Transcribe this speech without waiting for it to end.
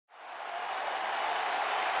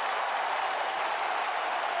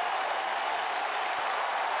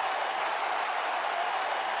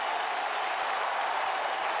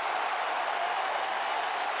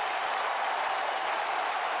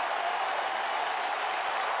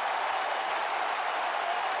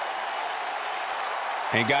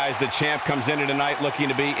And guys, the champ comes into tonight looking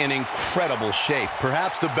to be in incredible shape.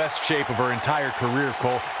 Perhaps the best shape of her entire career,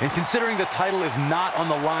 Cole. And considering the title is not on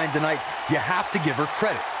the line tonight, you have to give her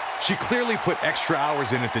credit. She clearly put extra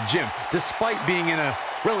hours in at the gym, despite being in a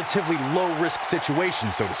relatively low-risk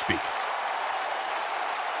situation, so to speak.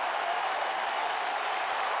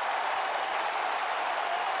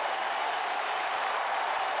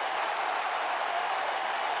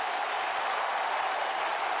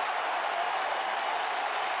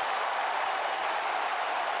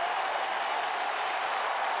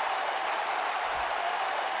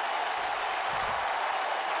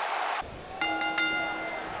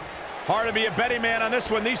 Hard to be a betting man on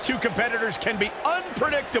this one. These two competitors can be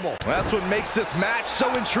unpredictable. Well, that's what makes this match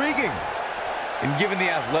so intriguing. And given the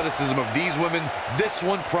athleticism of these women, this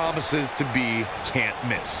one promises to be can't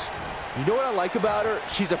miss. You know what I like about her?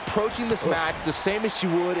 She's approaching this match the same as she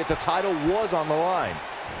would if the title was on the line.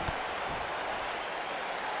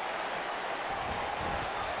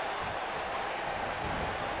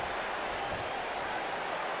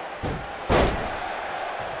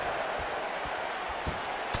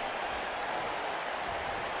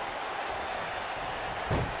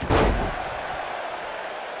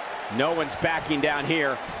 No one's backing down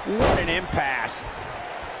here. What an impasse.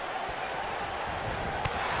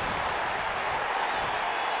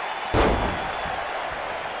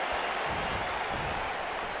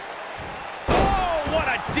 Oh, what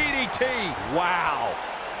a DDT. Wow.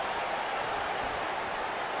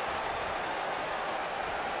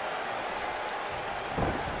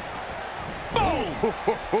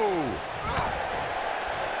 Boom.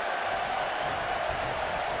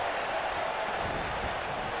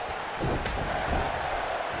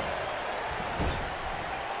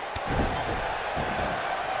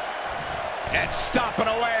 And stomping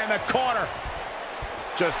away in the corner.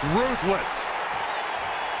 Just ruthless.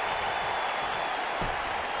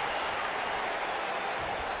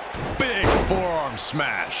 Big forearm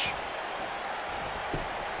smash.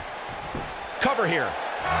 Cover here.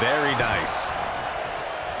 Very nice.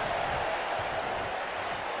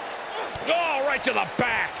 Oh, right to the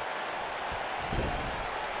back.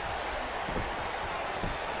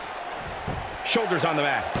 Shoulders on the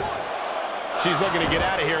mat. She's looking to get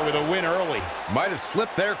out of here with a win early. Might have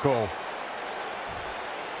slipped there, Cole.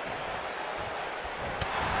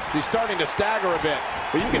 She's starting to stagger a bit,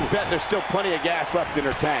 but you can bet there's still plenty of gas left in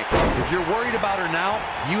her tank. If you're worried about her now,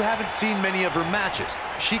 you haven't seen many of her matches.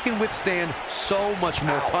 She can withstand so much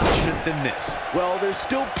more punishment than this. Well, there's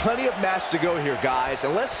still plenty of match to go here, guys.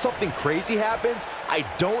 Unless something crazy happens, I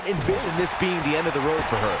don't envision this being the end of the road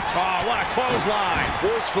for her. Oh, what a clothesline.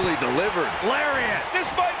 Forcefully delivered. Lariat.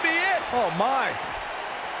 This might be it. Oh, my.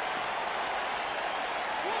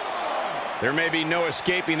 There may be no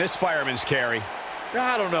escaping this fireman's carry.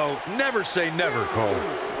 I don't know. Never say never, Cole.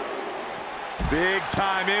 Big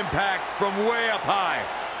time impact from way up high.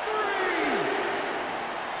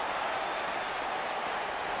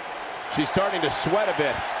 She's starting to sweat a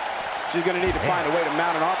bit. She's going to need to find a way to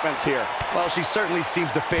mount an offense here. Well, she certainly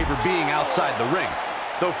seems to favor being outside the ring.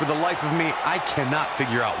 Though for the life of me, I cannot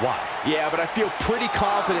figure out why. Yeah, but I feel pretty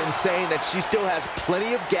confident in saying that she still has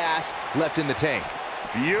plenty of gas left in the tank.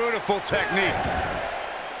 Beautiful technique.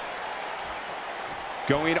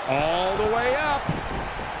 Going all the way up.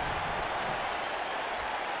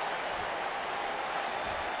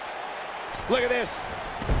 Look at this.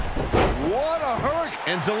 What a hurricane.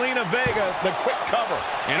 And Zelina Vega, the quick cover.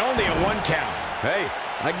 And only a 1 count. Hey,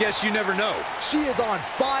 I guess you never know. She is on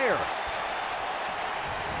fire.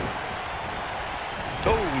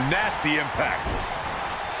 Oh, nasty impact.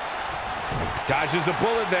 Dodges a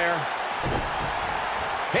bullet there.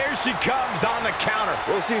 Here she comes on the counter.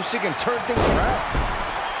 We'll see if she can turn things around.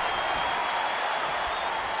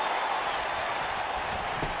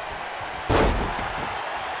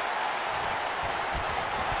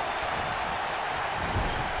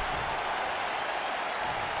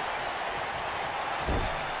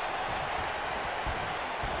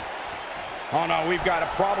 Oh, no, we've got a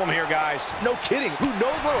problem here, guys. No kidding. Who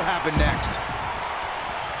knows what will happen next?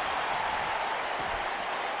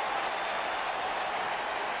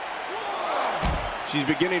 She's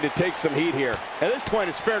beginning to take some heat here. At this point,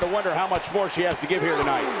 it's fair to wonder how much more she has to give here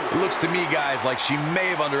tonight. It looks to me, guys, like she may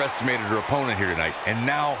have underestimated her opponent here tonight, and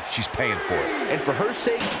now she's paying for it. And for her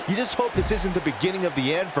sake, you just hope this isn't the beginning of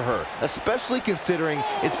the end for her, especially considering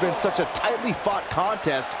it's been such a tightly fought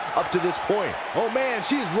contest up to this point. Oh, man,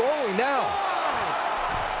 she's rolling now.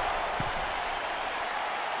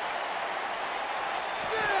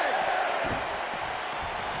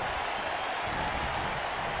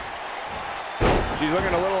 She's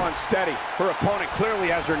looking a little unsteady. Her opponent clearly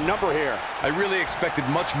has her number here. I really expected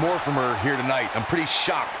much more from her here tonight. I'm pretty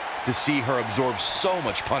shocked to see her absorb so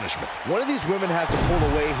much punishment. One of these women has to pull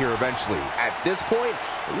away here eventually. At this point,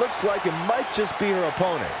 it looks like it might just be her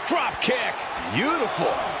opponent. Drop kick.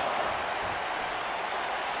 Beautiful.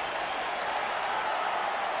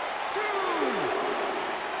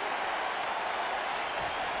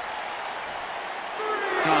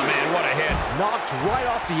 Oh, man, what a hit. Knocked right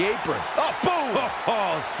off the apron. Oh, boom!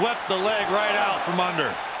 Oh, swept the leg right out from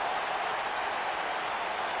under.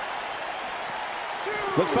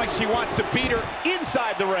 Looks like she wants to beat her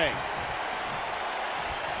inside the ring.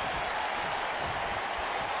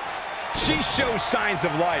 She shows signs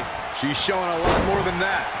of life. She's showing a lot more than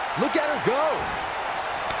that. Look at her go.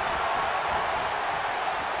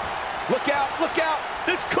 Look out, look out.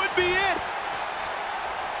 This could be it.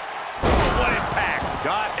 Oh, what impact.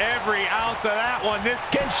 Got every ounce of that one.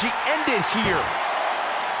 Can she end it here?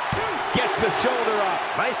 Gets the shoulder up.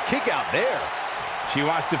 Nice kick out there. She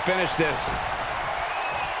wants to finish this.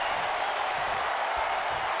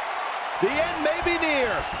 The end may be near.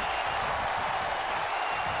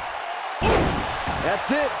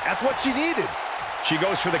 That's it. That's what she needed. She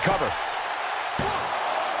goes for the cover.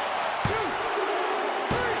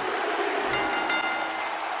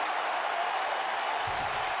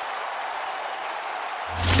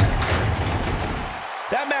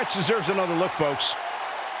 That match deserves another look, folks.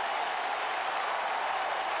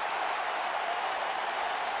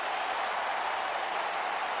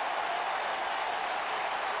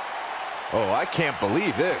 Oh, I can't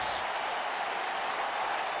believe this.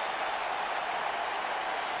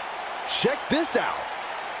 Check this out.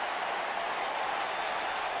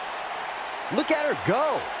 Look at her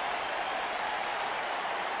go.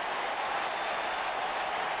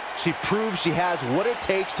 She proves she has what it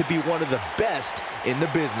takes to be one of the best in the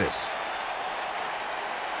business.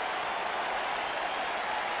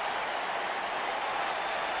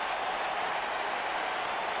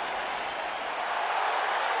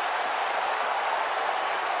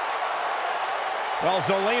 Well,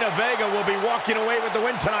 Zelina Vega will be walking away with the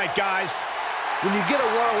win tonight, guys. When you get a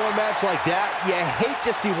one-on-one match like that, you hate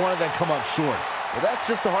to see one of them come up short. But that's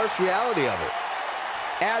just the harsh reality of it.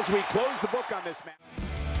 As we close the book on this match.